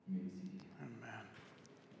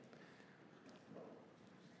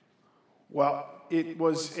Well, it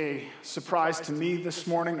was a surprise to me this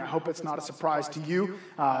morning. I hope it's not a surprise to you.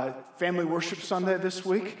 Family Worship Sunday this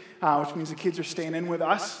week, which means the kids are staying in with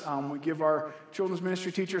us. We give our children's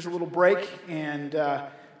ministry teachers a little break, and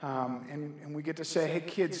we get to say, hey,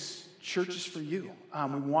 kids, church is for you.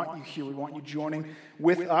 We want you here. We want you joining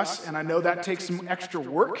with us, and I know that takes some extra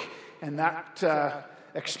work, and that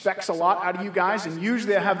expects a lot out of you guys, and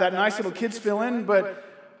usually I have that nice little kids fill in, but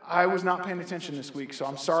I was not paying attention this week, so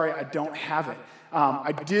I'm sorry I don't have it.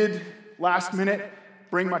 I did, last minute,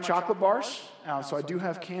 bring my chocolate bars, so I do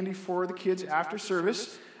have candy for the kids after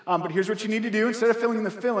service. But here's what you need to do. Instead of filling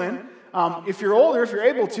the fill-in, if you're older, if you're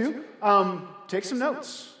able to, take some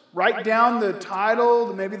notes. Write down the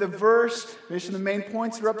title, maybe the verse, maybe some of the main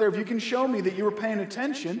points that are up there. If you can show me that you were paying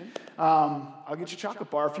attention, I'll get you a chocolate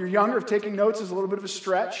bar. If you're younger, if taking notes is a little bit of a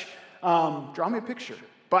stretch, draw me a picture.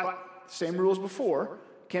 But same rules before.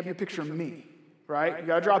 Can't be a picture of me, right? You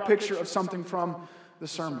got to draw a picture of something from the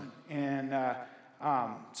sermon. And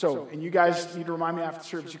and you guys need to remind me after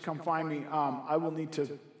service, you come find me. I will need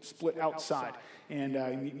to split outside and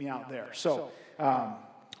meet me out there. So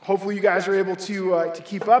hopefully you guys are able to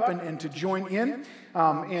keep up and to join in.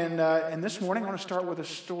 And this morning I want to start with a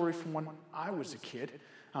story from when I was a kid.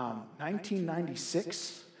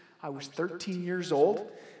 1996, I was 13 years old.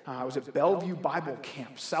 I was at Bellevue Bible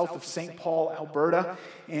Camp, south of St. Paul, Alberta,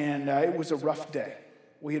 and it was a rough day.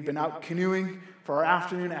 We had been out canoeing for our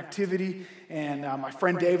afternoon activity, and my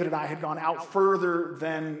friend David and I had gone out further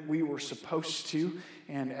than we were supposed to,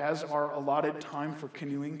 and as our allotted time for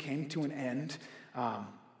canoeing came to an end,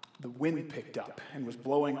 the wind picked up and was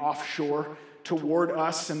blowing offshore toward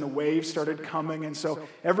us, and the waves started coming, and so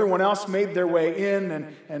everyone else made their way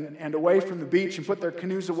in and away from the beach and put their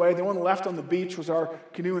canoes away. The one left on the beach was our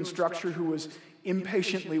canoe instructor, who was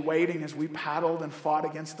impatiently waiting as we paddled and fought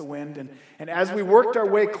against the wind, and as we worked our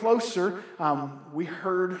way closer, we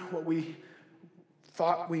heard what we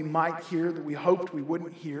thought we might hear, that we hoped we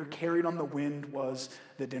wouldn't hear. Carried on the wind was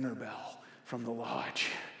the dinner bell from the lodge.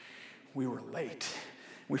 We were late.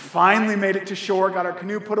 We finally made it to shore, got our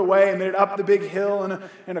canoe put away, and made it up the big hill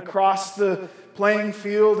and across the playing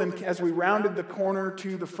field. And as we rounded the corner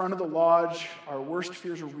to the front of the lodge, our worst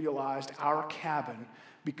fears were realized. Our cabin,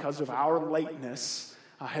 because of our lateness,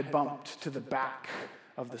 had bumped to the back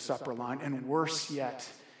of the supper line. And worse yet,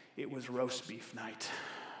 it was roast beef night.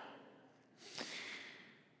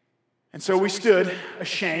 And so we stood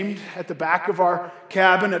ashamed at the back of our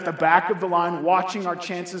cabin, at the back of the line, watching our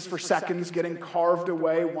chances for seconds getting carved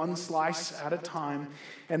away one slice at a time.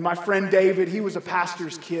 And my friend David, he was a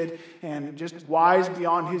pastor's kid, and just wise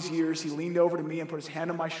beyond his years, he leaned over to me and put his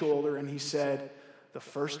hand on my shoulder, and he said, "The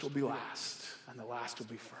first will be last, and the last will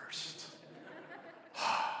be first."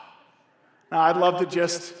 Now, I'd love to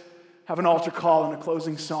just have an altar call and a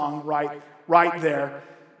closing song right there.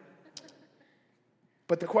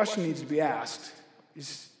 But the question needs to be asked,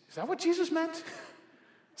 is that what Jesus meant?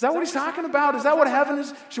 Is that what he's talking about? Is that what heaven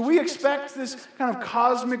is? Should we expect this kind of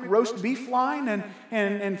cosmic roast beef line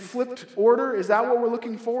and flipped order? Is that what we're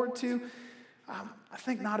looking forward to? I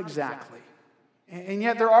think not exactly. And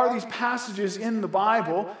yet there are these passages in the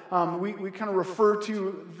Bible, we kind of refer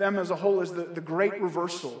to them as a whole as the great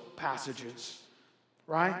reversal passages,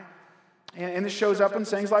 right? And this shows up in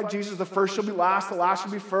sayings like Jesus, the first shall be last, the last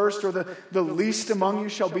shall be first, or the least among you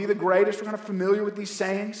shall be the greatest. We're kind of familiar with these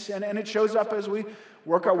sayings, and it shows up as we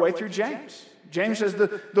work our way through James. James says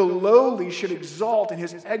the lowly should exalt in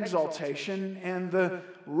his exaltation, and the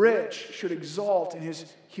rich should exalt in his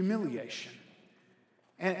humiliation.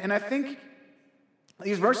 And I think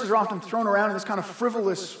these verses are often thrown around in this kind of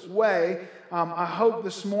frivolous way. I hope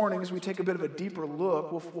this morning, as we take a bit of a deeper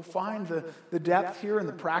look, we'll find the depth here and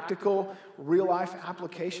the practical, real-life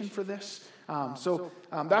application for this. So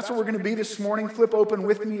that's what we're going to be this morning. Flip open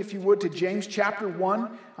with me, if you would, to James chapter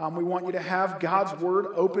 1. We want you to have God's Word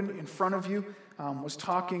open in front of you. Was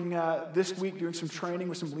talking this week, doing some training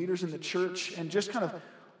with some leaders in the church, and just kind of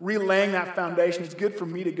relaying that foundation. It's good for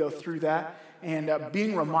me to go through that. And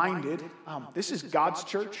being reminded, this is God's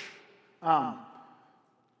church.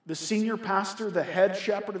 The senior pastor, the head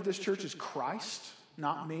shepherd of this church is Christ,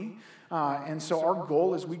 not me. And so our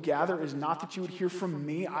goal as we gather is not that you would hear from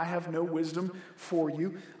me. I have no wisdom for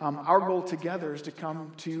you. Our goal together is to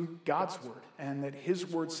come to God's word, and that his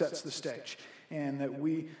word sets the stage, and that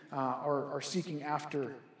we are seeking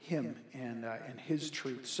after him and his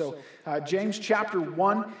truth. So James chapter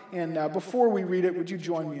 1, and before we read it, would you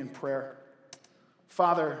join me in prayer?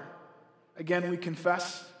 Father, again, we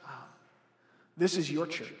confess this is your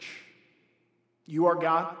church. You are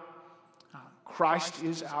God. Christ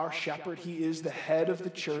is our shepherd. He is the head of the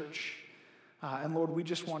church. And Lord, we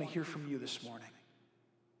just want to hear from you this morning.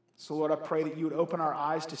 So Lord, I pray that you would open our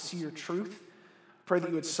eyes to see your truth. Pray that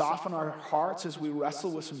you would soften our hearts as we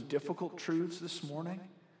wrestle with some difficult truths this morning.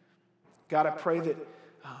 God, I pray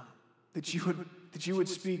that you would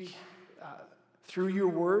speak through your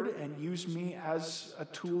word and use me as a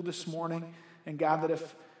tool this morning. And God, that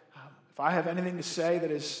if I have anything to say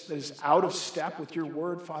that is out of step with your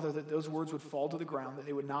word, Father, that those words would fall to the ground, that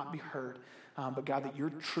they would not be heard. But God, that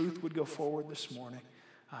your truth would go forward this morning.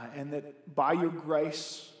 And that by your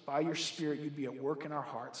grace, by your Spirit, you'd be at work in our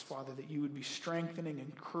hearts, Father, that you would be strengthening,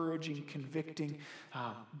 encouraging, convicting.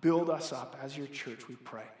 Build us up as your church, we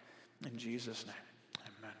pray. In Jesus' name,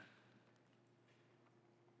 amen.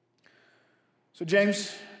 So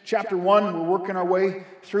James chapter 1, we're working our way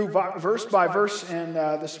through verse by verse, and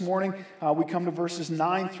this morning we come to verses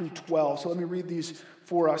 9 through 12. So let me read these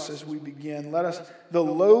for us as we begin. Let us, the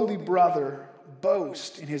lowly brother,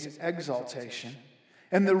 boast in his exaltation,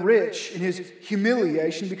 and the rich in his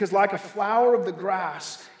humiliation, because like a flower of the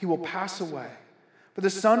grass, he will pass away. For the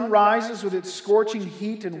sun rises with its scorching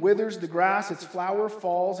heat and withers the grass, its flower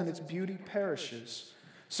falls, and its beauty perishes.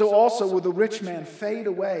 So also will the rich man fade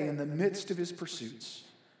away in the midst of his pursuits.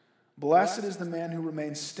 Blessed is the man who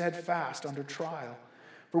remains steadfast under trial.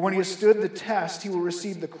 For when he has stood the test, he will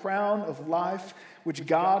receive the crown of life which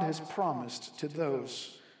God has promised to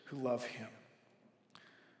those who love him.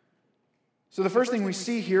 So the first thing we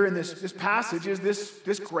see here in this passage is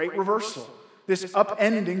this great reversal, this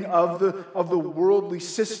upending of the worldly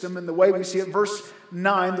system and the way we see it. Verse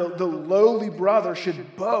 9, the lowly brother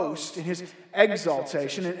should boast in his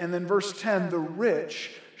exaltation. And then verse 10, the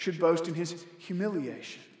rich should boast in his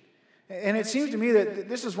humiliation. And it seems to me that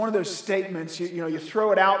this is one of those statements, you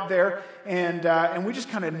throw it out there and we just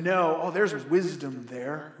kind of know, there's wisdom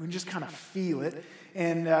there. We can just kind of feel it.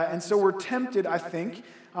 And so we're tempted, I think,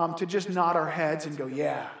 to just nod our heads and go,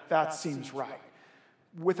 yeah, that seems right,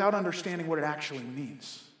 without understanding what it actually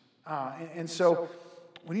means. And so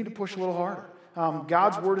we need to push a little harder.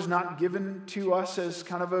 God's word is not given to us as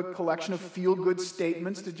kind of a collection of feel-good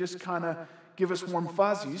statements to just kind of give us warm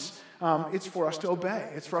fuzzies. It's for us to obey.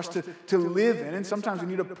 It's for us to live in. And sometimes we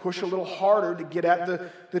need to push a little harder to get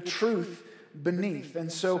at the truth beneath. And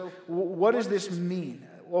so what does this mean?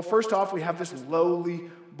 Well, first off, we have this lowly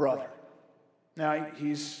brother. Now,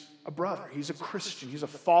 he's a brother. He's a Christian. He's a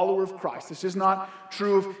follower of Christ. This is not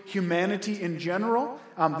true of humanity in general.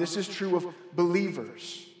 This is true of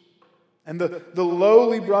believers. And the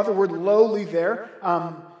lowly brother, word lowly there,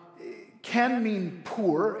 can mean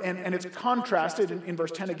poor, and it's contrasted in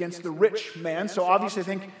verse 10 against the rich man. So obviously I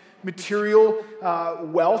think material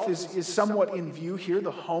wealth is somewhat in view here, the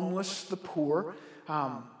homeless, the poor.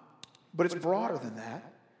 But it's broader than that.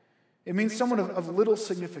 It means someone of little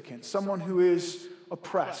significance, someone who is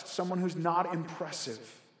oppressed, someone who's not impressive.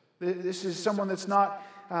 This is someone that's not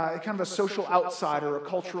kind of a social outsider, a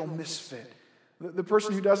cultural misfit. The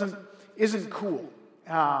person who isn't cool,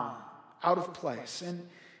 out of place,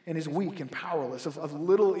 and is weak and powerless, of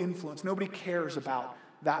little influence. Nobody cares about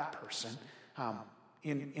that person.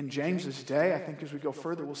 In James's day, I think as we go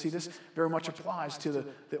further, we'll see this very much applies to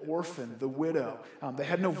the orphan, the widow. They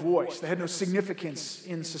had no voice. They had no significance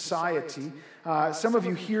in society. Some of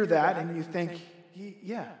you hear that and you think,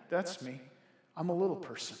 yeah, that's me. I'm a little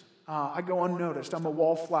person. I go unnoticed. I'm a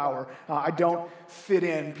wallflower. I don't fit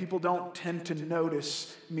in. People don't tend to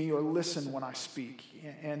notice me or listen when I speak.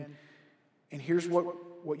 And here's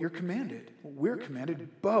what you're commanded. What we're commanded,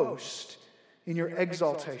 boast in your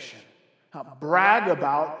exaltation. Brag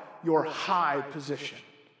about your high position.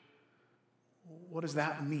 What does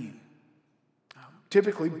that mean?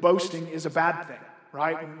 Typically, boasting is a bad thing,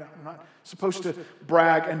 right? We're not supposed to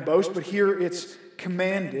brag and boast, but here it's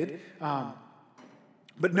commanded.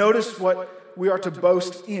 But notice what we are to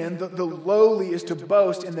boast in. The lowly is to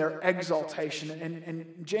boast in their exaltation.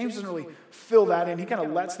 And James doesn't really fill that in. He kind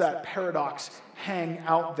of lets that paradox hang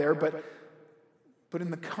out there. But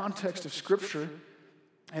in the context of Scripture,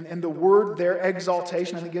 and the word there,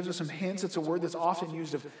 exaltation, I think gives us some hints. It's a word that's often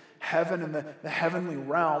used of heaven and the heavenly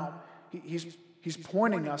realm. He's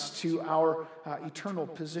pointing us to our eternal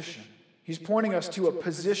position. He's pointing us to a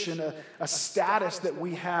position, a status that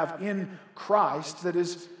we have in Christ that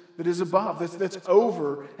is above, that's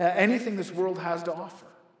over anything this world has to offer.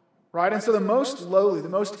 Right? And so the most lowly, the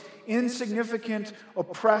most insignificant,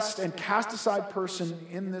 oppressed, and cast aside person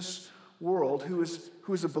in this world who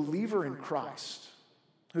is a believer in Christ,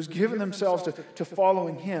 who's given themselves to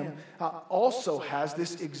following him, also has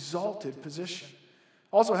this exalted position,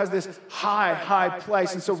 also has this high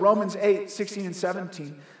place. And so Romans 8, 16 and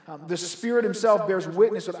 17 The Spirit himself bears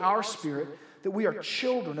witness with our spirit that we are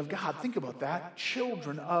children of God. Think about that.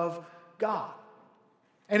 Children of God.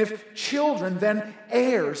 And if children, then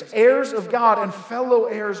heirs, heirs of God and fellow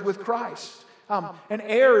heirs with Christ. An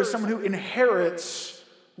heir is someone who inherits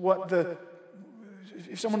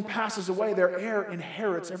if someone passes away, their heir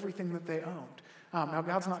inherits everything that they owned. Now,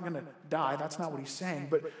 God's not going to die. That's not what he's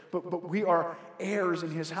saying. But we are heirs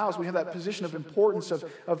in his house. We have that position of importance,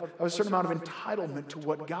 of a certain amount of entitlement to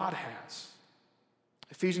what God has.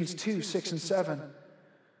 Ephesians 2, 6 and 7.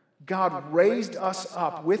 God raised us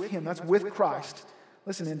up with him, that's with Christ,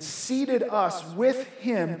 listen, and seated us with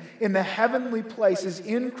him in the heavenly places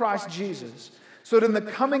in Christ Jesus, so that in the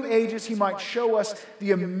coming ages he might show us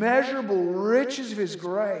the immeasurable riches of his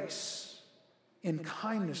grace in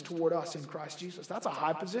kindness toward us in Christ Jesus. That's a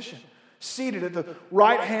high position. Seated at the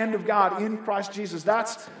right hand of God in Christ Jesus.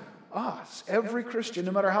 That's us. Every Christian,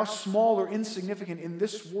 no matter how small or insignificant in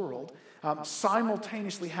this world,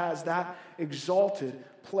 simultaneously has that exalted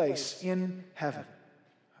place in heaven.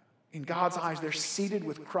 In God's eyes, they're seated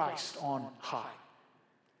with Christ on high.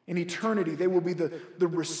 In eternity, they will be the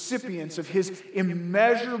recipients of his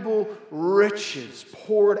immeasurable riches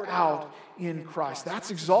poured out in Christ.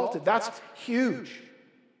 That's exalted. That's huge.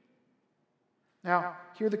 Now,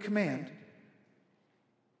 hear the command.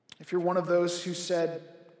 If you're one of those who said,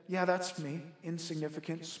 yeah, that's me,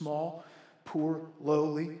 insignificant, small, poor,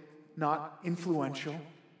 lowly, not influential,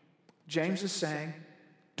 James is saying,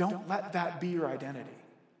 don't let that be your identity.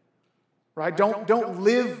 Right? Don't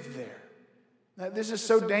live there. This is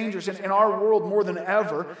so dangerous. In our world, more than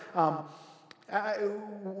ever,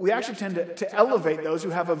 we actually tend to elevate those who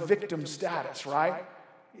have a victim status, right?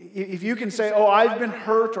 If you can say, oh, I've been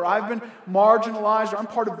hurt, or I've been marginalized, or I'm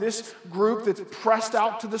part of this group that's pressed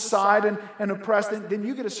out to the side and oppressed, then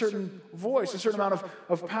you get a certain voice, a certain amount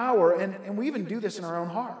of power. And we even do this in our own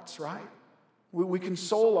hearts, right? We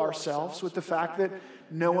console ourselves with the fact that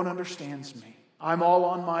no one understands me. I'm all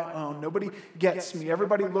on my own. Nobody gets me.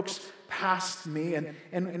 Everybody looks past me.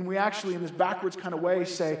 And we actually, in this backwards kind of way,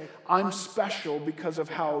 say, I'm special because of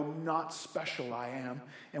how not special I am.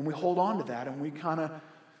 And we hold on to that, and we kind of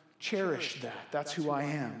cherish that. That's who I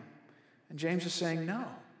am. And James is saying, no,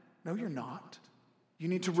 you're not. You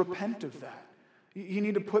need to repent of that. You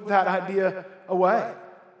need to put that idea away.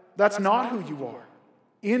 That's not who you are.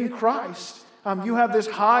 In Christ, you have this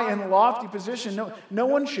high and lofty position. No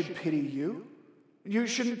one should pity you. You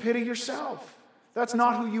shouldn't pity yourself. That's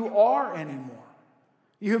not who you are anymore.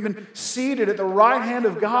 You have been seated at the right hand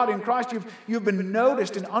of God in Christ. You've been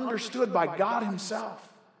noticed and understood by God himself.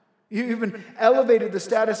 You've been elevated to the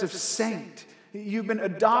status of saint. You've been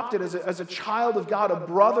adopted as a child of God, a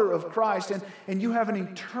brother of Christ, and you have an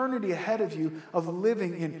eternity ahead of you of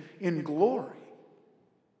living in glory.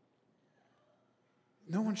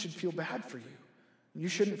 No one should feel bad for you. You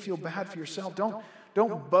shouldn't feel bad for yourself.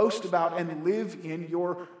 Don't boast about and live in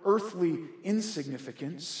your earthly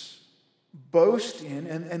insignificance. Boast in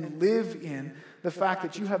and live in the fact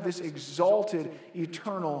that you have this exalted,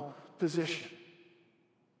 eternal position.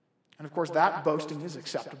 And of course, that boasting is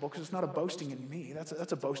acceptable because it's not a boasting in me.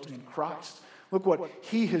 That's a boasting in Christ. Look what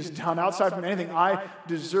he has done. Outside from anything I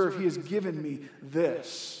deserve, he has given me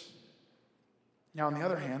this. Now, on the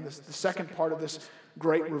other hand, the second part of this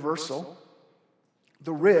great reversal,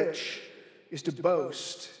 the rich is to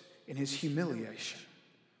boast in his humiliation.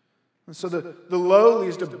 And so the lowly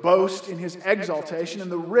is to boast in his exaltation,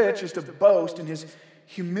 and the rich is to boast in his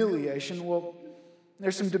humiliation. Well,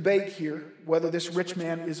 there's some debate here whether this rich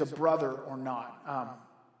man is a brother or not.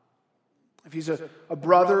 If he's a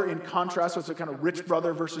brother in contrast, so it's a kind of rich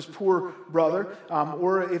brother versus poor brother,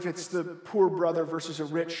 or if it's the poor brother versus a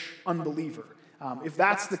rich unbeliever. If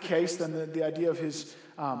that's the case, then the idea of his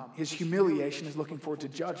humiliation is looking forward to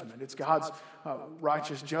judgment. It's God's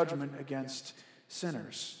righteous judgment against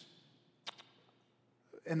sinners.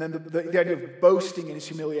 And then the idea of boasting in his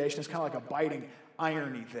humiliation is kind of like a biting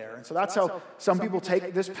irony there. And so that's how some people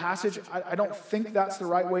take this passage. I don't think that's the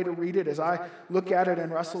right way to read it as I look at it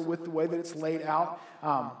and wrestle with the way that it's laid out.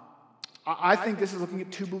 I think this is looking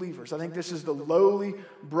at two believers. I think this is the lowly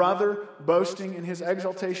brother boasting in his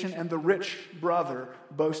exaltation and the rich brother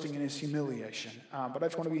boasting in his humiliation. But I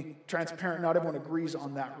just want to be transparent. Not everyone agrees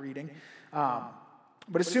on that reading.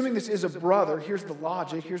 But assuming this is a brother, here's the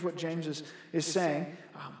logic. Here's what James is saying.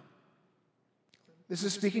 This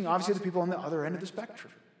is speaking obviously to the people on the other end of the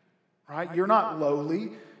spectrum. Right? You're not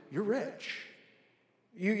lowly. You're rich.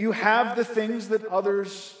 You have the things that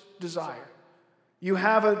others desire. You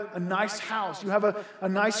have a nice house. You have a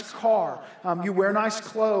nice car. You wear nice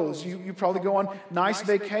clothes. You probably go on nice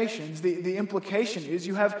vacations. The implication is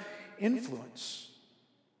you have influence.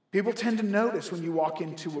 People tend to notice when you walk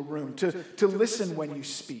into a room, to listen when you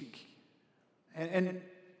speak. And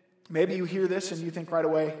maybe you hear this and you think right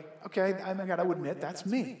away, okay, I got to admit, that's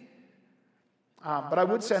me. But I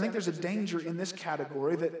would say I think there's a danger in this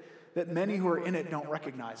category that many who are in it don't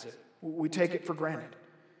recognize it. We take it for granted.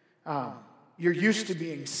 You're used to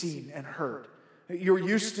being seen and heard. You're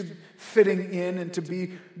used to fitting in and to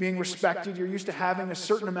being respected. You're used to having a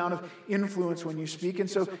certain amount of influence when you speak. And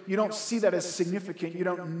so you don't see that as significant. You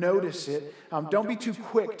don't notice it. Don't be too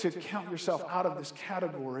quick to count yourself out of this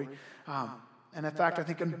category. And in fact, I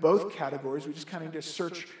think in both categories, we just kind of need to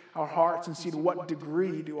search our hearts and see to what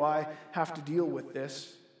degree do I have to deal with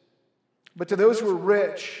this. But to those who are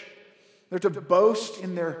rich, they're to boast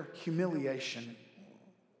in their humiliation.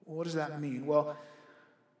 What does that mean? Well,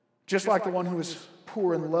 just like the one who was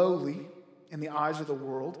poor and lowly in the eyes of the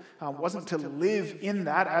world, wasn't to live in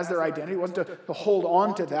that as their identity, wasn't to hold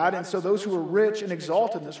on to that. And so those who are rich and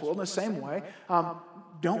exalted in this world in the same way,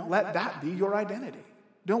 don't let that be your identity.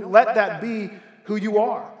 Don't let that be who you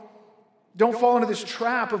are. Don't fall into this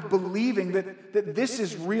trap of believing that this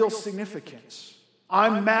is real significance.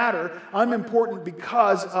 I matter. I'm important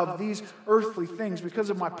because of these earthly things, because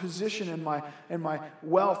of my position and my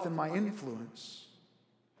wealth and my influence.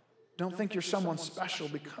 Don't think you're someone special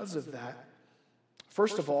because of that.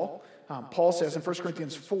 First of all, Paul says in 1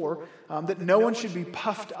 Corinthians 4 that no one should be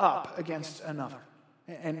puffed up against another.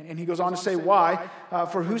 And he goes on to say why.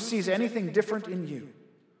 For who sees anything different in you?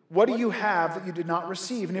 What do you have that you did not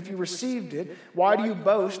receive? And if you received it, why do you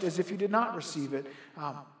boast as if you did not receive it?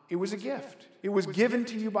 It was a gift. It was given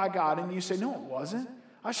to you by God. And you say, no, it wasn't.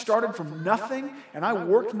 I started from nothing, and I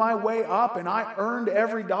worked my way up, and I earned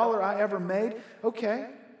every dollar I ever made. Okay.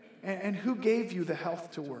 And who gave you the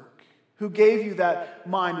health to work? Who gave you that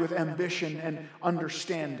mind with ambition and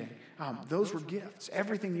understanding? Those were gifts.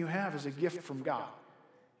 Everything you have is a gift from God.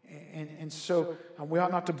 And so we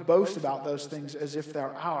ought not to boast about those things as if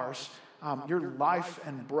they're ours. Your life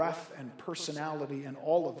and breath and personality and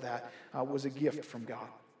all of that was a gift from God.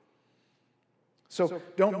 So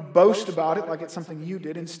don't boast about it like it's something you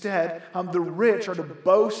did. Instead, the rich are to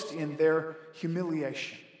boast in their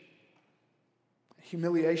humiliation.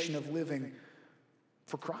 Humiliation of living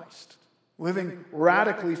for Christ. Living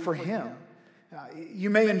radically for Him. You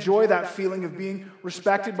may enjoy that feeling of being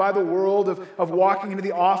respected by the world, of walking into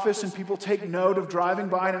the office and people take note, of driving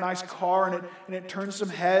by in a nice car and it turns some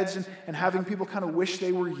heads and having people kind of wish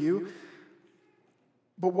they were you.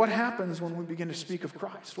 But what happens when we begin to speak of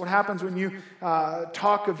Christ? What happens when you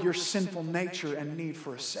talk of your sinful nature and need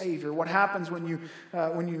for a Savior? What happens when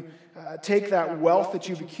you take that wealth that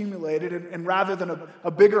you've accumulated and rather than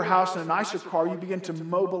a bigger house and a nicer car, you begin to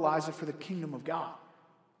mobilize it for the kingdom of God?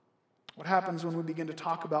 What happens when we begin to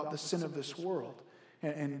talk about the sin of this world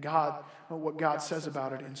and God, what God says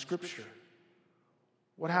about it in Scripture?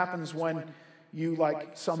 What happens when you,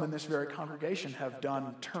 like some in this very congregation have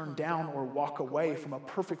done, turn down or walk away from a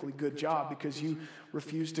perfectly good job because you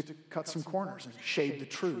refuse to cut some corners and shade the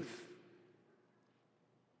truth?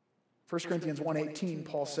 1 Corinthians 1:18,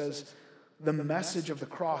 Paul says, the message of the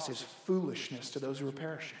cross is foolishness to those who are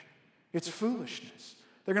perishing. It's foolishness.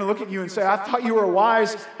 They're going to look at you and say, I thought you were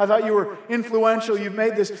wise. I thought you were influential. You've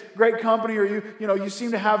made this great company, or you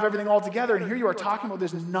seem to have everything all together. And here you are talking about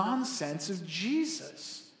this nonsense of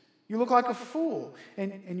Jesus. You look like a fool,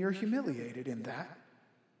 and you're humiliated in that.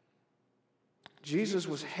 Jesus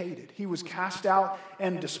was hated. He was cast out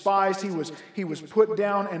and despised. He was put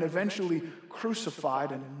down and eventually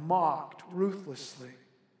crucified and mocked ruthlessly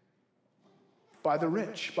by the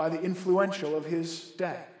rich, by the influential of his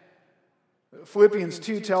day. Philippians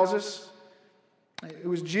 2 tells us it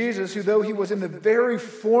was Jesus who, though he was in the very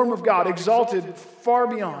form of God, exalted far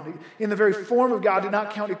beyond, in the very form of God, did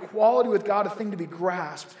not count equality with God a thing to be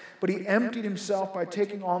grasped, but he emptied himself by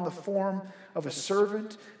taking on the form of a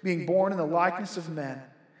servant, being born in the likeness of men.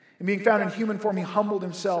 And being found in human form, he humbled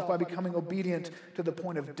himself by becoming obedient to the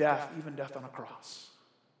point of death, even death on a cross.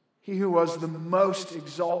 He who was the most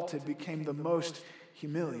exalted became the most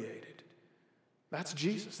humiliated. That's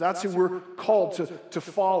Jesus. That's who we're called to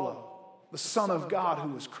follow. The Son of God who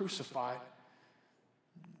was crucified.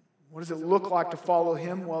 What does it look like to follow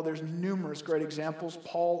him? Well, there's numerous great examples.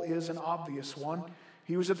 Paul is an obvious one.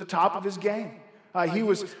 He was at the top of his game. He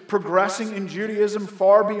was progressing in Judaism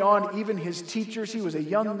far beyond even his teachers. He was a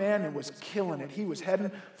young man and was killing it. He was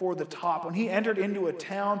heading for the top. When he entered into a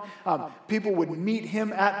town, people would meet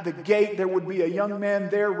him at the gate. There would be a young man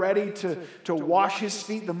there ready to wash his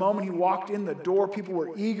feet. The moment he walked in the door, people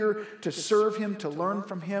were eager to serve him, to learn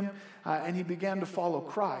from him. And he began to follow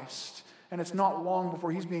Christ. And it's not long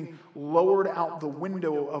before he's being lowered out the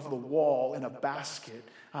window of the wall in a basket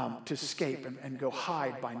to escape and go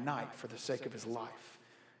hide by night for the sake of his life.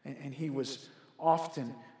 And he was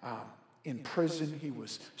often in prison. He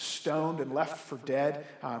was stoned and left for dead.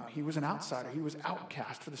 He was an outsider. He was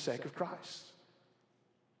outcast for the sake of Christ.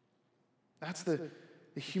 That's the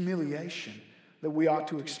humiliation that we ought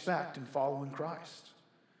to expect in following Christ.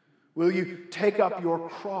 Will you take up your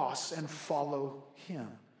cross and follow him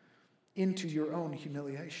into your own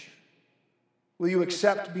humiliation? Will you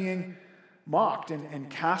accept being mocked and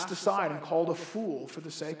cast aside and called a fool for the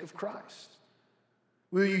sake of Christ?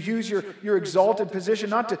 Will you use your exalted position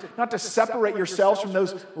not to separate yourselves from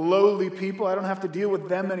those lowly people? I don't have to deal with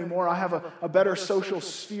them anymore. I have a better social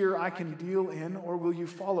sphere I can deal in. Or will you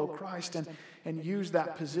follow Christ and use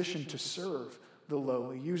that position to serve the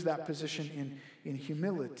lowly? Use that position in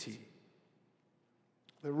humility.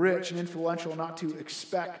 The rich and influential are not to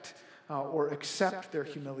expect or accept their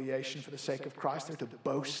humiliation for the sake of Christ. They're to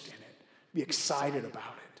boast in it, be excited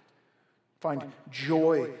about it, find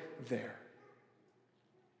joy there.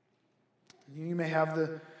 You may have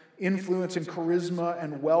the influence and charisma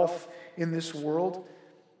and wealth in this world,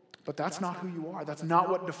 but that's not who you are. That's not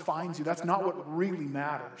what defines you. That's not what really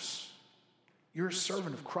matters. You're a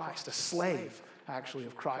servant of Christ, a slave, actually,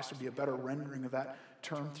 of Christ would be a better rendering of that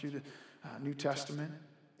term through the New Testament.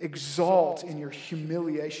 Exalt in your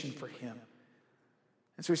humiliation for him.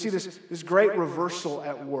 And so we see this great reversal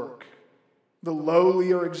at work. The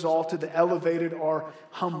lowly are exalted, the elevated are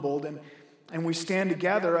humbled, and we stand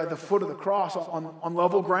together at the foot of the cross on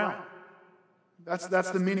level ground. That's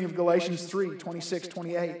the meaning of Galatians 3, 26,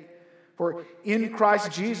 28. For in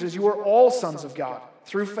Christ Jesus you are all sons of God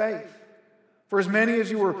through faith. For as many as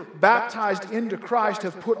you were baptized into Christ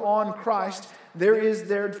have put on Christ. There is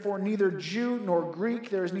therefore neither Jew nor Greek,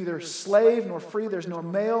 there is neither slave nor free, there's no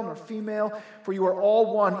male nor female, for you are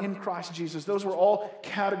all one in Christ Jesus. Those were all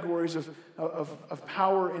categories of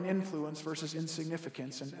power and influence versus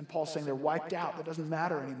insignificance. And Paul's saying they're wiped out. That doesn't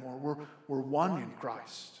matter anymore. We're one in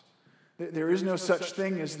Christ. There is no such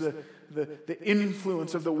thing as the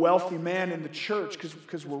influence of the wealthy man in the church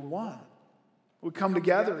because we're one. We come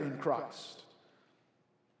together in Christ.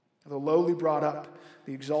 The lowly brought up,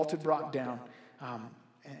 the exalted brought down.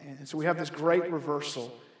 And so we have this great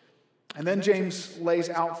reversal. And then James lays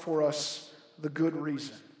out for us the good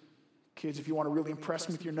reason. Kids, if you want to really impress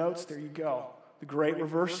me with your notes, there you go. The great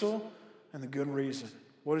reversal and the good reason.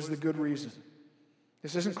 What is the good reason?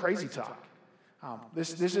 This isn't crazy talk.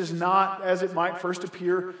 This is not, as it might first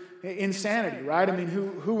appear, insanity, right? I mean,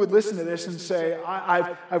 who would listen to this and say,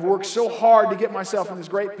 I've worked so hard to get myself in this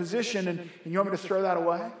great position, and you want me to throw that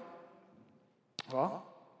away? Well,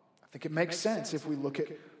 I think it makes sense if we look at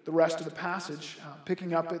the rest of the passage,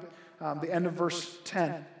 picking up at the end of verse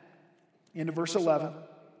 10, into verse 11.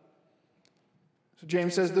 So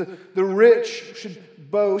James says, the rich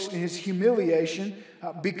should boast in his humiliation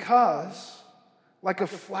because, like a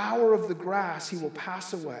flower of the grass, he will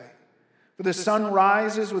pass away. For the sun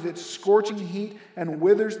rises with its scorching heat and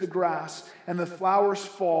withers the grass, and the flowers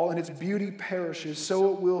fall, and its beauty perishes.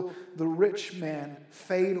 So it will the rich man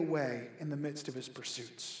fade away in the midst of his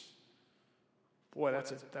pursuits. Boy,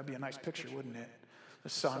 that'd be a nice picture, wouldn't it? The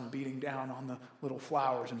sun beating down on the little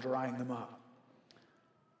flowers and drying them up.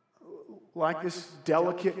 Like this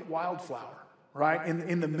delicate wildflower, right?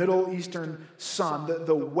 In the Middle Eastern sun,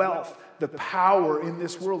 the wealth, the power in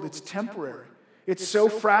this world, it's temporary. It's so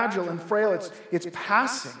fragile and frail. It's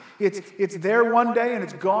passing. It's there one day and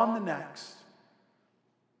it's gone the next.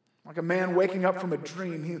 Like a man waking up from a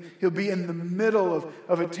dream, he'll be in the middle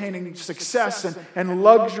of attaining success and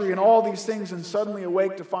luxury and all these things, and suddenly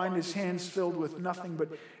awake to find his hands filled with nothing but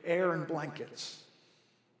air and blankets.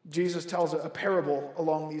 Jesus tells a parable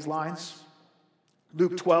along these lines.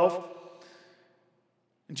 Luke 12.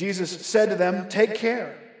 Jesus said to them, "Take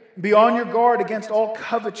care, be on your guard against all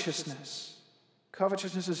covetousness."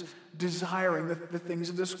 Covetousness is desiring the things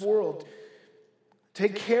of this world.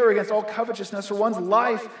 Take care against all covetousness, for one's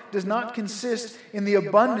life does not consist in the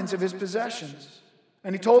abundance of his possessions.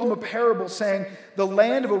 And he told them a parable, saying, the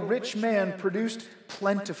land of a rich man produced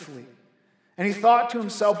plentifully. And he thought to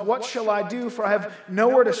himself, what shall I do? For I have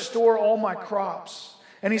nowhere to store all my crops.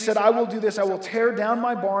 And he said, I will do this. I will tear down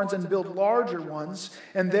my barns and build larger ones.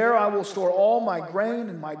 And there I will store all my grain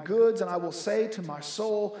and my goods. And I will say to my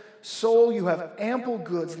soul, soul, you have ample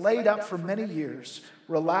goods laid up for many years.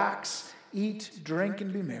 Relax, eat, drink,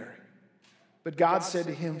 and be merry. But God said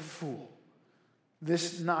to him, fool,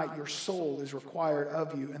 this night your soul is required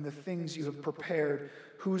of you, and the things you have prepared,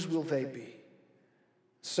 whose will they be?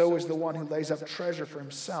 So is the one who lays up treasure for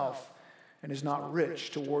himself and is not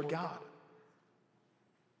rich toward God.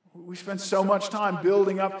 We spend so much time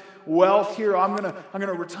building up wealth here. I'm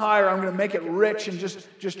gonna retire. I'm gonna make it rich and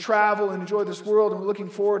just travel and enjoy this world. And we're looking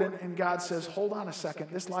forward. And God says, hold on a second.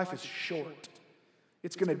 This life is short.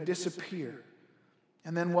 It's going to disappear.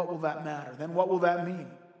 And then what will that matter? Then what will that mean?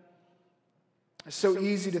 It's so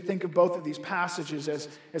easy to think of both of these passages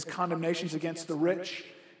as condemnations against the rich.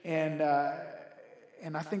 And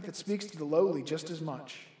I think that speaks to the lowly just as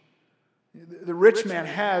much. The rich man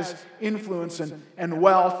has influence and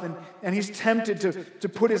wealth, and he's tempted to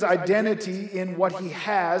put his identity in what he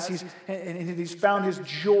has. He's found his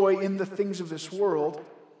joy in the things of this world,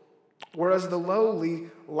 whereas the lowly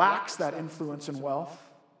lacks that influence and wealth,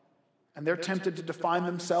 and they're tempted to define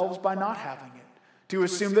themselves by not having it, to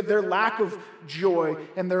assume that their lack of joy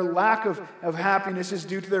and their lack of happiness is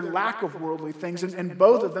due to their lack of worldly things, and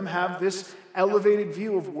both of them have this elevated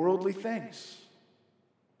view of worldly things.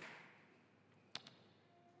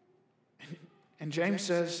 And James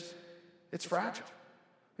says it's fragile.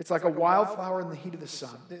 It's like a wildflower in the heat of the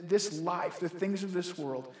sun. This life, the things of this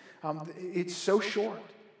world, it's so short,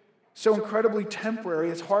 so incredibly temporary,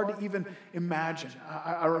 it's hard to even imagine.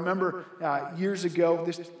 I remember years ago,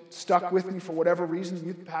 this stuck with me for whatever reason,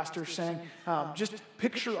 youth pastor saying, just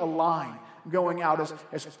picture a line going out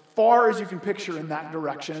as far as you can picture in that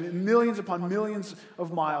direction, and millions upon millions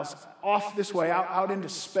of miles off this way, out into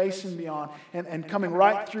space and beyond, and coming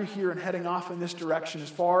right through here and heading off in this direction as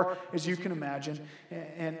far as you can imagine.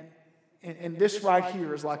 And this right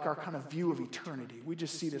here is like our kind of view of eternity. We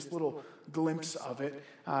just see this little glimpse of it.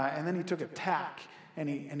 And then he took a tack and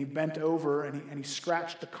he bent over and he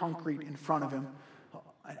scratched the concrete in front of him.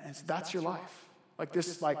 And so that's your life. Like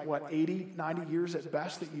this, 80, 90 years at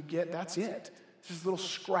best that you get, that's it. It's just a little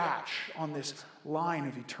scratch on this line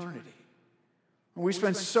of eternity. And we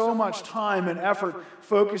spend so much time and effort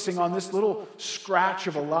focusing on this little scratch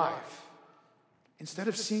of a life instead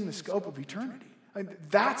of seeing the scope of eternity.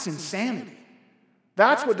 That's insanity.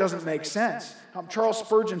 That's what doesn't make sense. Charles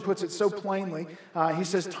Spurgeon puts it so plainly. He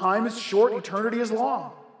says, time is short, eternity is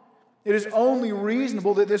long. It is only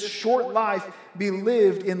reasonable that this short life be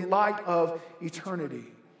lived in light of eternity.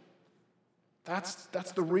 That's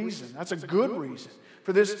the reason. That's a good reason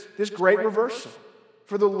for this great reversal.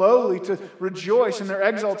 For the lowly to rejoice in their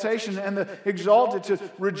exaltation and the exalted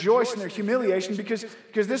to rejoice in their humiliation because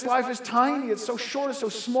this life is tiny, it's so short, it's so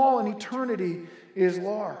small, and eternity is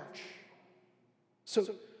large. So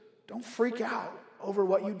don't freak out over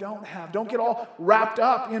what you don't have. Don't get all wrapped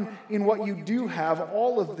up in what you do have.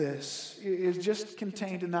 All of this is just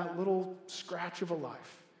contained in that little scratch of a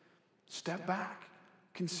life. Step back.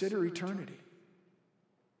 Consider eternity.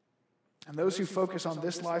 And those who focus on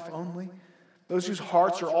this life only, those whose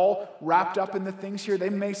hearts are all wrapped up in the things here, they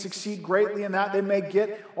may succeed greatly in that. They may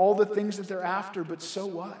get all the things that they're after, but so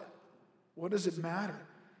what? What does it matter?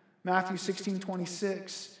 Matthew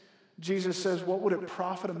 16:26, Jesus says, what would it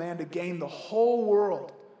profit a man to gain the whole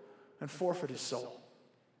world and forfeit his soul?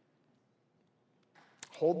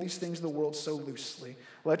 Hold these things of the world so loosely.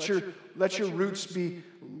 Let your roots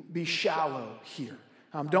be shallow here.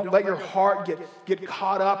 Don't let your heart get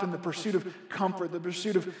caught up in the pursuit of comfort, the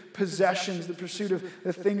pursuit of possessions, the pursuit of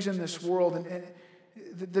the things in this world, and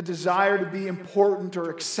the desire to be important or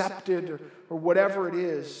accepted or whatever it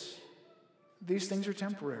is. These things are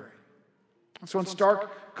temporary. And so in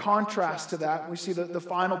stark contrast to that, we see the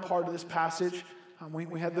final part of this passage.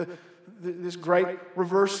 We had this great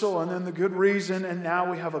reversal and then the good reason, and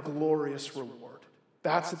now we have a glorious reward.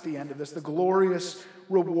 That's at the end of this, the glorious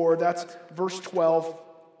reward. That's verse 12.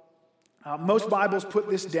 Most Bibles put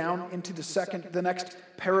this down into the next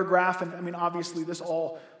paragraph, and I mean, obviously this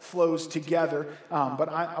all flows together, but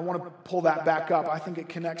I want to pull that back up. I think it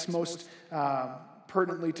connects most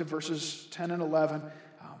pertinently to verses 10 and 11.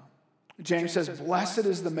 James says, blessed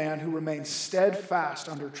is the man who remains steadfast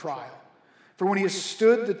under trial. For when he has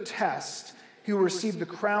stood the test, he will receive the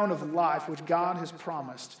crown of life which God has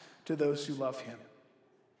promised to those who love him.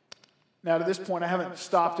 Now, to this point, I haven't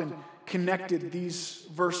stopped and connected these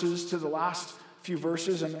verses to the last few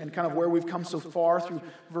verses and kind of where we've come so far through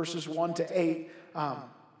verses 1 to 8.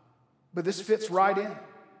 But this fits right in.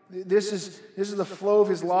 This is the flow of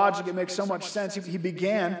his logic. It makes so much sense. He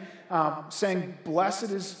began saying,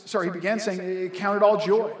 he began saying, count it all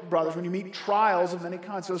joy, brothers, when you meet trials of many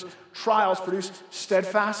kinds. Those trials produce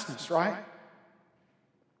steadfastness, right?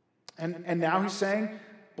 And now he's saying,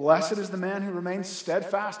 blessed is the man who remains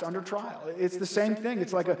steadfast under trial. It's the same thing.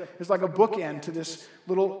 It's like a bookend to this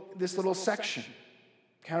little section.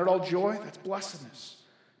 Count it all joy, that's blessedness.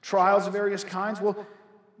 Trials of various kinds, well,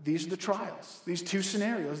 these are the trials, these two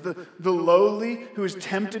scenarios. The lowly who is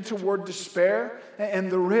tempted toward despair,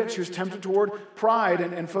 and the rich who is tempted toward pride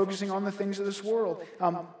and focusing on the things of this world.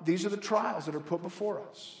 These are the trials that are put before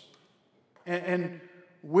us. And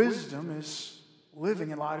wisdom is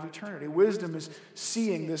living in light of eternity. Wisdom is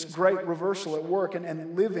seeing this great reversal at work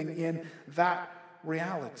and living in that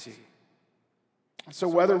reality. So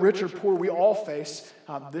whether rich or poor, we all face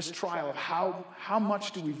this trial of how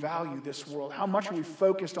much do we value this world? How much are we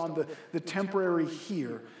focused on the temporary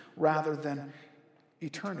here rather than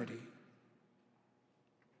eternity?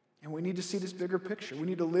 And we need to see this bigger picture. We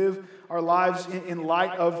need to live our lives in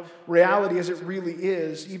light of reality as it really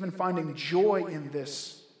is, even finding joy in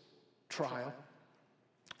this trial.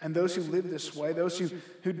 And those who live this way, those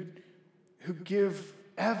who give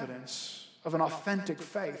evidence of an authentic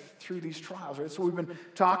faith through these trials, right? That's what we've been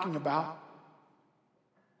talking about.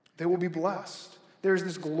 They will be blessed. There's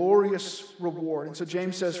this glorious reward. And so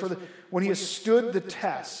James says, when he has stood the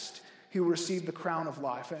test, he will receive the crown of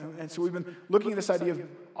life. And so we've been looking at this idea of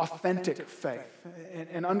authentic faith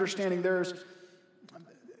and understanding there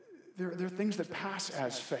are things that pass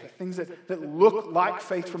as faith, things that look like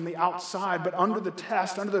faith from the outside, but under the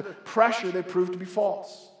test, under the pressure, they prove to be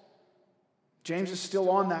false. James is still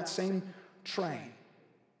on that same train.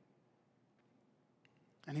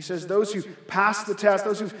 And he says those who pass the test,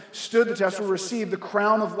 those who stood the test will receive the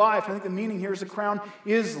crown of life. I think the meaning here is the crown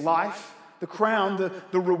is life. The crown,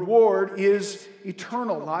 the reward is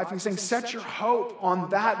eternal life. And he's saying set your hope on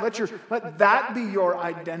that. Let that be your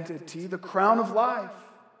identity, the crown of life.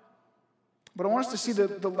 But I want us to see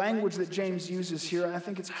the language that James uses here, and I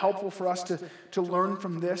think it's helpful for us to learn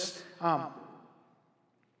from this.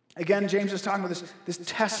 Again, James is talking about this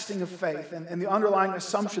testing of faith and the underlying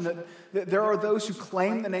assumption that there are those who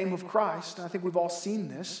claim the name of Christ, and I think we've all seen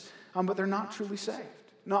this, but they're not truly saved.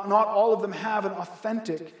 Not all of them have an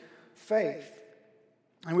authentic faith.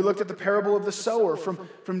 And we looked at the parable of the sower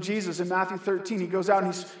from Jesus in Matthew 13. He goes out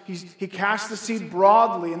and he casts the seed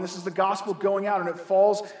broadly, and this is the gospel going out, and it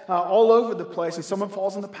falls all over the place. And some of it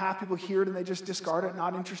falls in the path. People hear it and they just discard it,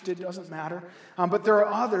 not interested, doesn't matter. But there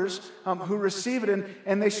are others who receive it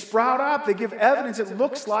and they sprout up. They give evidence. It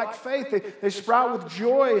looks like faith. They sprout with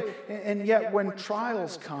joy, and yet when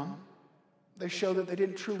trials come, they show that they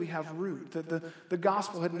didn't truly have root, that the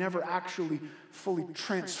gospel had never actually fully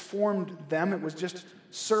transformed them. It was just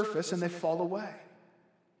surface, and they fall away.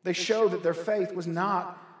 They show that their faith was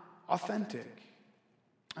not authentic.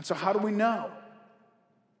 And so how do we know?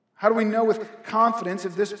 How do we know with confidence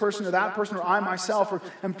if this person or that person or I myself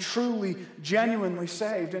am truly, genuinely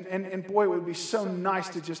saved? And boy, it would be so nice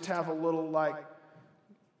to just have a little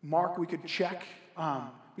mark we could check. It'd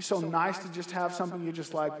be so nice to just have something you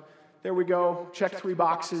just there we go, check 3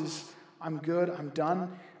 boxes, I'm good, I'm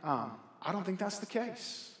done. I don't think that's the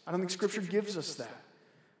case. I don't think Scripture gives us that.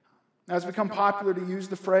 Now, it's become popular to use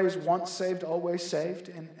the phrase, once saved, always saved,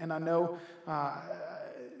 and I know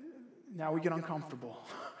now we get uncomfortable.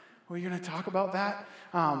 Are we going to talk about that?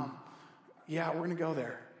 Yeah, we're going to go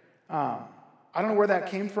there. I don't know where that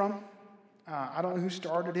came from. I don't know who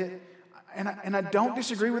started it. And I don't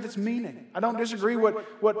disagree with its meaning. I don't disagree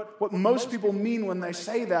what most people mean when they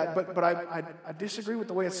say that, but I disagree with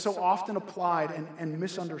the way it's so often applied and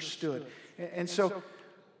misunderstood. And so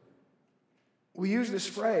we use this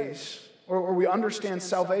phrase, or we understand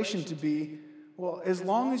salvation to be, well, as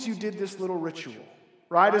long as you did this little ritual,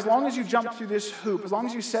 right? As long as you jumped through this hoop, as long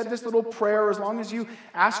as you said this little prayer, as long as you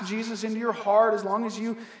asked Jesus into your heart, as long as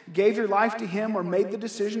you gave your life to Him or made the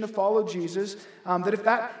decision to follow Jesus, that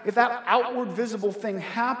if that outward visible thing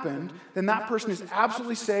happened, then that person is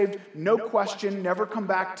absolutely saved, no question, never come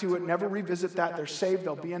back to it, never revisit that. They're saved,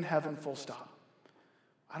 they'll be in heaven, full stop.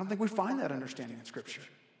 I don't think we find that understanding in Scripture.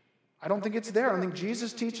 I don't think it's there. I don't think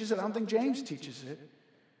Jesus teaches it. I don't think James teaches it.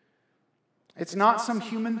 It's not some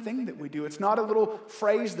human thing that we do. It's not a little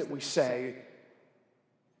phrase that we say.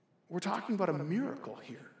 We're talking about a miracle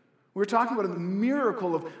here. We're talking about a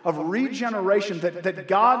miracle of regeneration that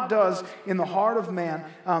God does in the heart of man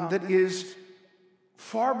that is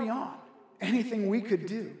far beyond anything we could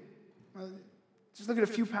do. Just look at a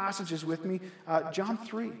few passages with me. John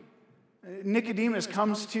 3. Nicodemus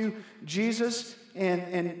comes to Jesus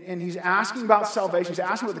and he's asking about salvation. He's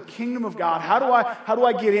asking about the kingdom of God. How do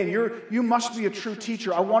I get in? You must be a true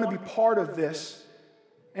teacher. I want to be part of this.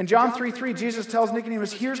 And John 3:3, Jesus tells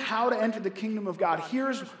Nicodemus, here's how to enter the kingdom of God.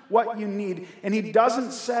 Here's what you need. And he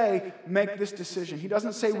doesn't say, make this decision. He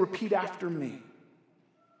doesn't say, repeat after me.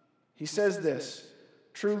 He says this,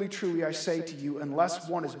 truly, truly, I say to you, unless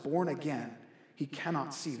one is born again, he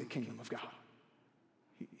cannot see the kingdom of God.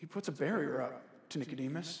 He puts a barrier up to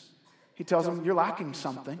Nicodemus. He tells him, you're lacking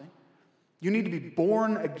something. You need to be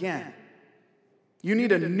born again. You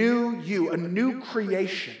need a new you, a new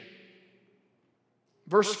creation.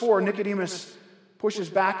 Verse 4, Nicodemus pushes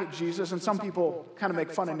back at Jesus, and some people kind of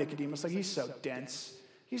make fun of Nicodemus, like he's so dense.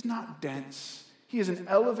 He's not dense. He is an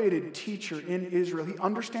elevated teacher in Israel. He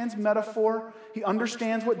understands metaphor. He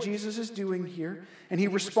understands what Jesus is doing here, and he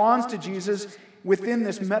responds to Jesus within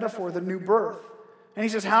this metaphor, the new birth. And he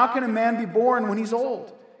says, how can a man be born when he's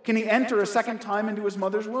old? Can he enter a second time into his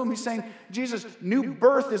mother's womb? He's saying, Jesus, new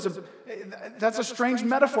birth that's a strange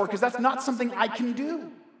metaphor because that's not something I can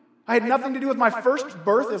do. I had nothing to do with my first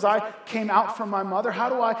birth as I came out from my mother. How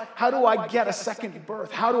do I get a second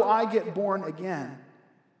birth? How do I get born again?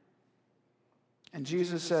 And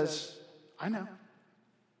Jesus says, I know.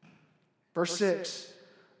 Verse 6,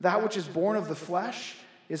 that which is born of the flesh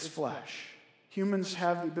is flesh. Humans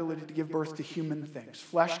have the ability to give birth to human things.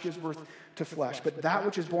 Flesh gives birth to flesh. But that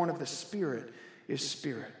which is born of the Spirit is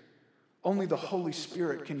spirit. Only the Holy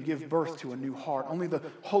Spirit can give birth to a new heart. Only the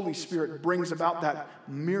Holy Spirit brings about that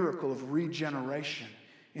miracle of regeneration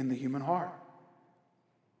in the human heart.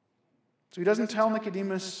 So he doesn't tell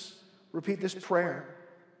Nicodemus, repeat this prayer.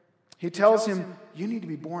 He tells him, you need to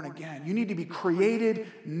be born again. You need to be created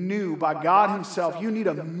new by God himself. You need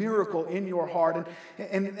a miracle in your heart.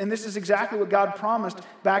 And this is exactly what God promised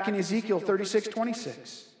back in Ezekiel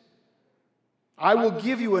 36:26. I will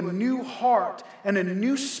give you a new heart and a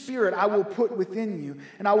new spirit I will put within you.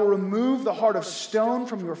 And I will remove the heart of stone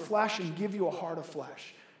from your flesh and give you a heart of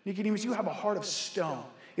flesh. Nicodemus, you have a heart of stone.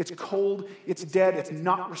 It's cold, it's dead, it's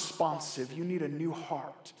not responsive. You need a new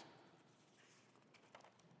heart.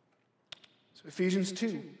 So Ephesians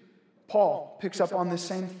 2, Paul picks up on this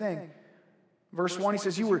same thing. Verse 1, he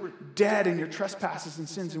says, you were dead in your trespasses and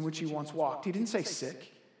sins in which you once walked. He didn't say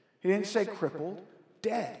sick. He didn't say crippled.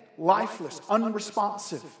 Dead, lifeless,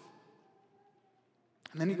 unresponsive.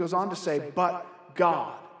 And then he goes on to say, but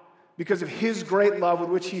God, because of his great love with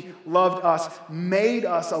which he loved us, made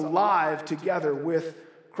us alive together with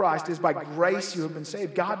Christ. It is by grace you have been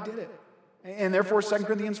saved. God did it. And therefore, 2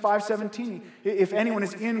 Corinthians 5:17, if anyone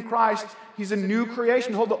is in Christ, he's a new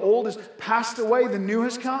creation. Behold, the old has passed away, the new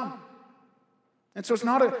has come. And so it's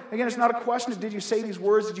not a question of did you say these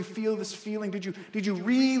words, did you feel this feeling, did you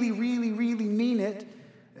really, really, really mean it?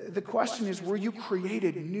 The question is, were you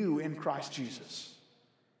created new in Christ Jesus?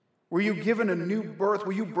 Were you given a new birth?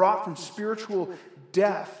 Were you brought from spiritual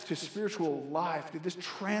death to spiritual life? Did this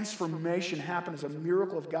transformation happen as a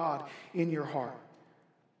miracle of God in your heart?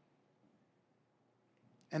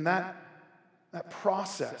 And that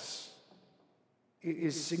process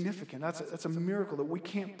is significant. That's a miracle that we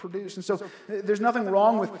can't produce. And so there's nothing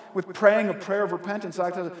wrong with praying a prayer of repentance.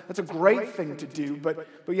 That's a great thing to do, but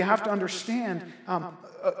you have to understand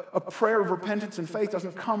a prayer of repentance and faith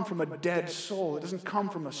doesn't come from a dead soul. It doesn't come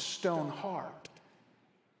from a stone heart.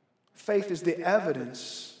 Faith is the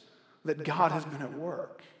evidence that God has been at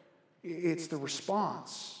work. It's the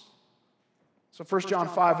response. So 1 John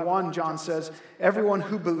 5:1, John says, everyone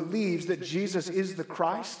who believes that Jesus is the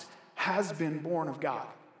Christ has been born of God.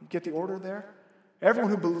 You get the order there? Everyone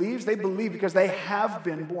who believes, they believe because they have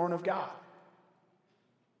been born of God.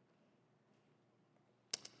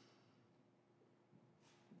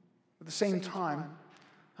 At the same time,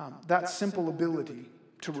 that simple ability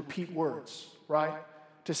to repeat words, right?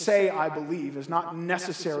 To say I believe is not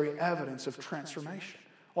necessary evidence of transformation.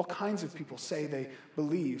 All kinds of people say they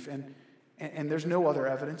believe, and there's no other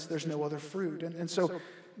evidence, there's no other fruit. And so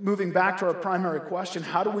moving back to our primary question,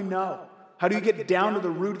 how do we know? How do you get down to the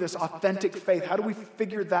root of this authentic faith? How do we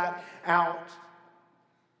figure that out?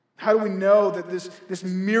 How do we know that this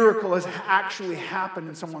miracle has actually happened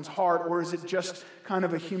in someone's heart, or is it just kind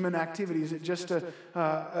of a human activity? Is it just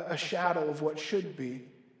a shadow of what should be?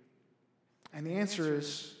 And the answer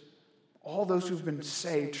is, all those who've been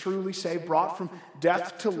saved, truly saved, brought from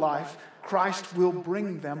death to life, Christ will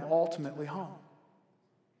bring them ultimately home.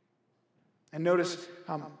 And notice,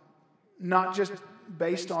 not just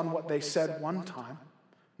based on what they said one time,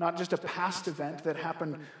 not just a past event that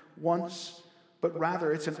happened once, but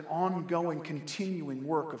rather it's an ongoing, continuing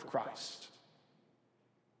work of Christ.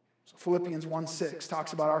 So Philippians 1:6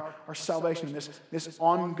 talks about our salvation in this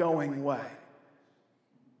ongoing way.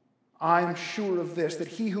 I am sure of this, that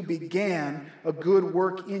he who began a good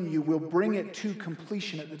work in you will bring it to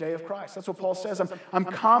completion at the day of Christ. That's what Paul says. I'm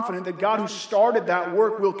confident that God who started that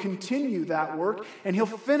work will continue that work, and he'll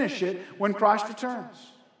finish it when Christ returns.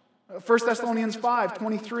 1 Thessalonians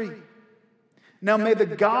 5:23. Now may the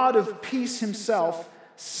God of peace himself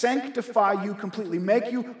sanctify you completely,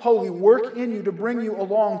 make you holy, work in you to bring you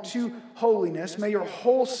along to holiness. May your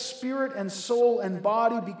whole spirit and soul and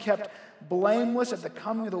body be kept blameless at the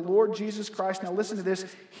coming of the Lord Jesus Christ. Now listen to this.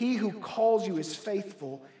 He who calls you is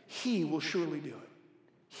faithful. He will surely do it.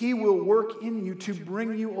 He will work in you to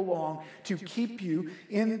bring you along, to keep you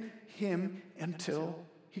in him until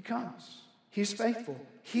he comes. He's faithful.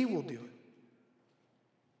 He will do it.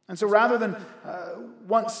 And so rather than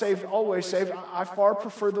once saved, always saved, I far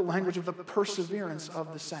prefer the language of the perseverance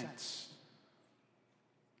of the saints.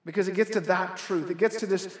 Because it gets to that truth. It gets to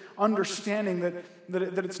this understanding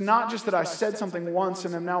that it's not just that I said something once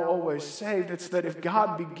and am now always saved. It's that if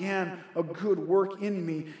God began a good work in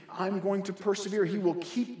me, I'm going to persevere. He will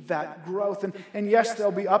keep that growth. And yes,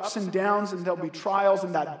 there'll be ups and downs and there'll be trials,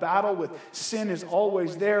 and that battle with sin is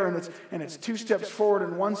always there, and it's 2 steps forward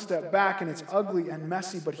and 1 step back, and it's ugly and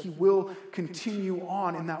messy, but he will continue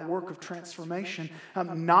on in that work of transformation,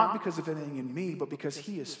 not because of anything in me, but because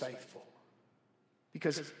he is faithful.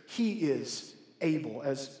 Because he is able,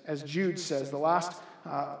 as Jude says, the last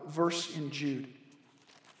verse in Jude.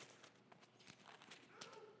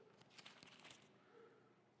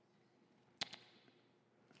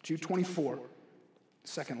 Jude 24,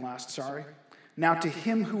 second last, sorry. Now to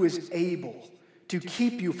him who is able to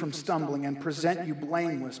keep you from stumbling and present you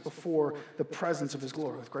blameless before the presence of his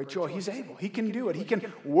glory with great joy. He's able. He can do it. He can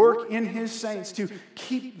work in his saints to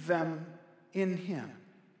keep them in him.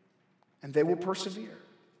 And they will persevere.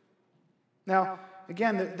 Now,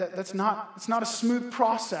 again, it's not a smooth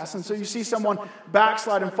process. And so you see someone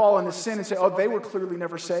backslide and fall into sin and say, oh, they were clearly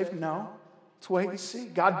never saved. No. Let's wait and see.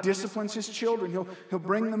 God disciplines his children. He'll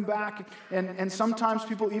bring them back. And sometimes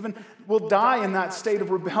people even will die in that state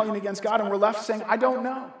of rebellion against God. And we're left saying, I don't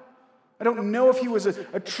know. I don't know if he was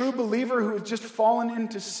a true believer who had just fallen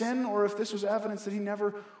into sin, or if this was evidence that he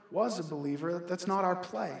never was a believer. That's not our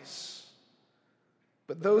place.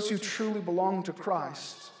 But those who truly belong to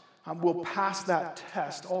Christ will pass that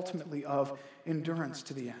test ultimately of endurance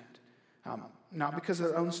to the end. Not because of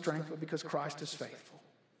their own strength, but because Christ is faithful.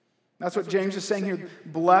 That's what James is saying here.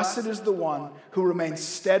 Blessed is the one who remains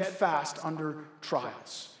steadfast under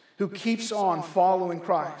trials, who keeps on following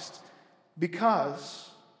Christ, because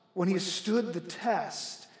when he has stood the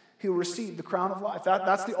test, he will receive the crown of life.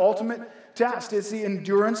 That's the ultimate test. It's the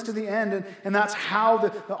endurance to the end, and that's how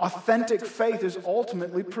the authentic faith is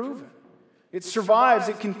ultimately proven. It survives.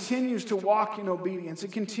 It continues to walk in obedience.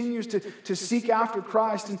 It continues to seek after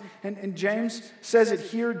Christ. And James says it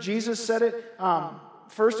here. Jesus said it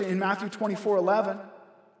first in Matthew 24:11.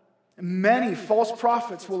 Many false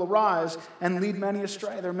prophets will arise and lead many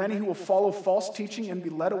astray. There are many who will follow false teaching and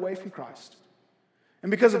be led away from Christ.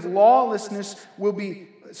 And because lawlessness will be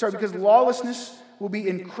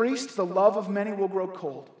increased, the love of many will grow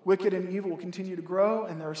cold. Wicked and evil will continue to grow,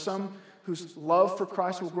 and there are some whose love for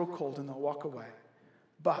Christ will grow cold and they'll walk away.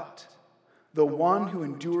 But the one who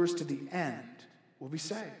endures to the end will be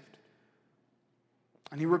saved.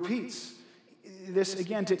 And he repeats this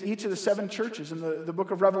again to each of the 7 churches in the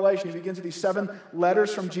book of Revelation. He begins with these 7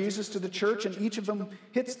 letters from Jesus to the church, and each of them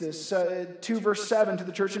hits this. 2 verse 7 to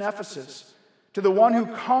the church in Ephesus. To the one who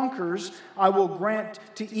conquers, I will grant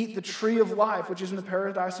to eat the tree of life, which is in the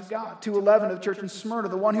paradise of God. 2:11 to the church in Smyrna.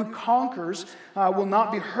 The one who conquers will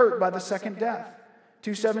not be hurt by the second death.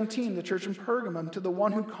 2:17, the church in Pergamum. To the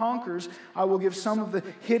one who conquers, I will give some of the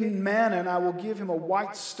hidden manna, and I will give him a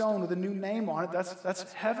white stone with a new name on it.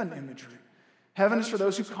 That's heaven imagery. Heaven is for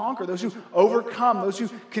those who conquer, those who overcome, those who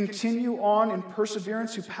continue on in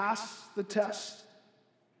perseverance, who pass the test.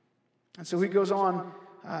 And so he goes on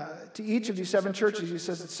to each of these 7 churches. He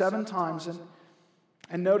says it 7 times.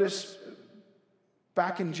 And notice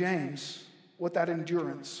back in James what that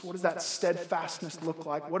endurance, what does that steadfastness look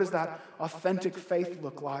like? What does that authentic faith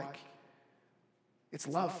look like? It's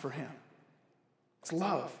love for him. It's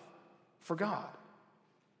love for God.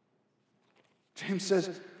 James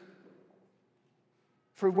says,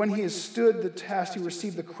 for when he has stood the test, he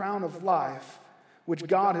received the crown of life, which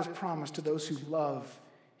God has promised to those who love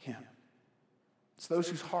him. It's those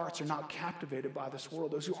whose hearts are not captivated by this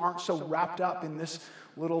world, those who aren't so wrapped up in this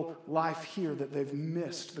little life here that they've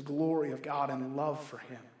missed the glory of God and love for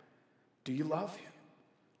him. Do you love him?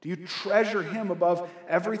 Do you treasure him above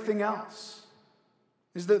everything else?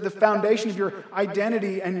 Is the foundation of your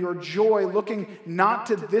identity and your joy looking not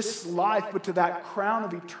to this life, but to that crown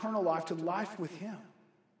of eternal life, to life with him?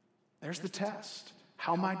 There's the test.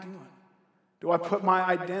 How am I doing? Do I put my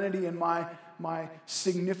identity and my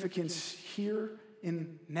significance here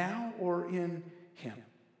in now or in him?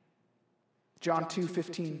 John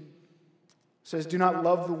 2:15 says, do not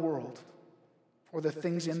love the world or the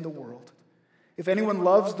things in the world. If anyone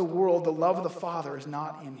loves the world, the love of the Father is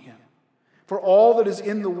not in him. For all that is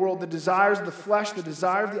in the world, the desires of the flesh, the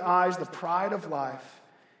desire of the eyes, the pride of life,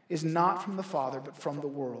 is not from the Father, but from the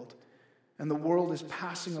world. And the world is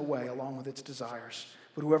passing away along with its desires.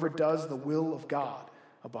 But whoever does the will of God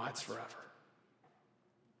abides forever.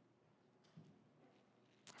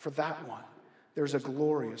 For that one, there's a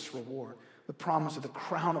glorious reward. The promise of the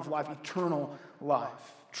crown of life, eternal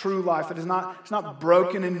life. True life that is not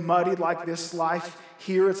broken and muddied like this life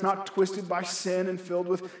here. It's not twisted by sin and filled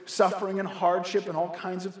with suffering and hardship and all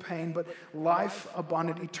kinds of pain, but life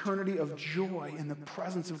abundant, eternity of joy in the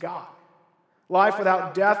presence of God. Life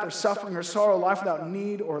without death or suffering or sorrow, life without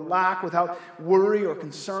need or lack, without worry or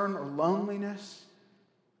concern or loneliness.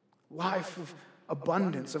 Life of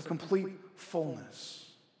abundance, of complete fullness.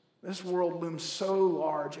 This world looms so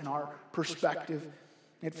large in our perspective.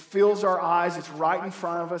 It fills our eyes. It's right in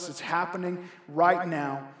front of us. It's happening right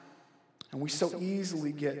now. And we so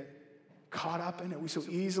easily get caught up in it. We so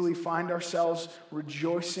easily find ourselves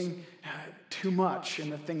rejoicing too much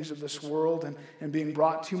in the things of this world and being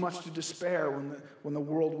brought too much to despair when the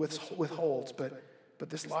world withholds. But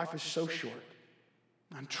this life is so short.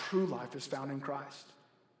 And true life is found in Christ.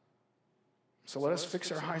 So let us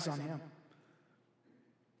fix our eyes on him.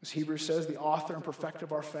 As Hebrews says, the author and perfecter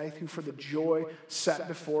of our faith, who for the joy set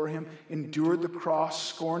before him endured the cross,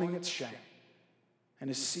 scorning its shame, and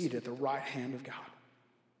is seated at the right hand of God.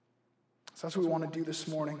 So that's what we want to do this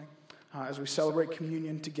morning as we celebrate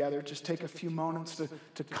communion together. Just take a few moments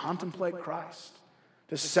to contemplate Christ,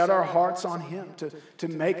 to set our hearts on him, to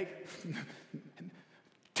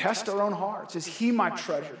test our own hearts. Is he my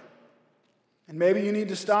treasure? And maybe you need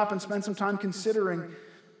to stop and spend some time considering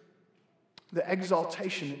the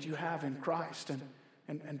exaltation that you have in Christ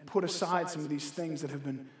and put aside some of these things that have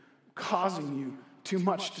been causing you too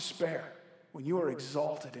much despair when you are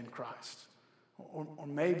exalted in Christ. Or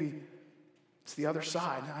maybe it's the other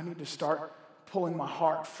side. I need to start pulling my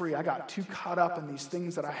heart free. I got too caught up in these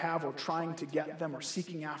things that I have or trying to get them or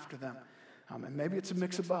seeking after them. And maybe it's a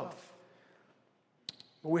mix of both.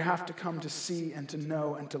 But we have to come to see and to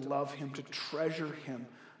know and to love him, to treasure him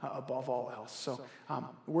above all else. So the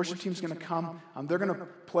worship team's going to come. They're going to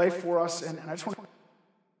play for us. And I just want to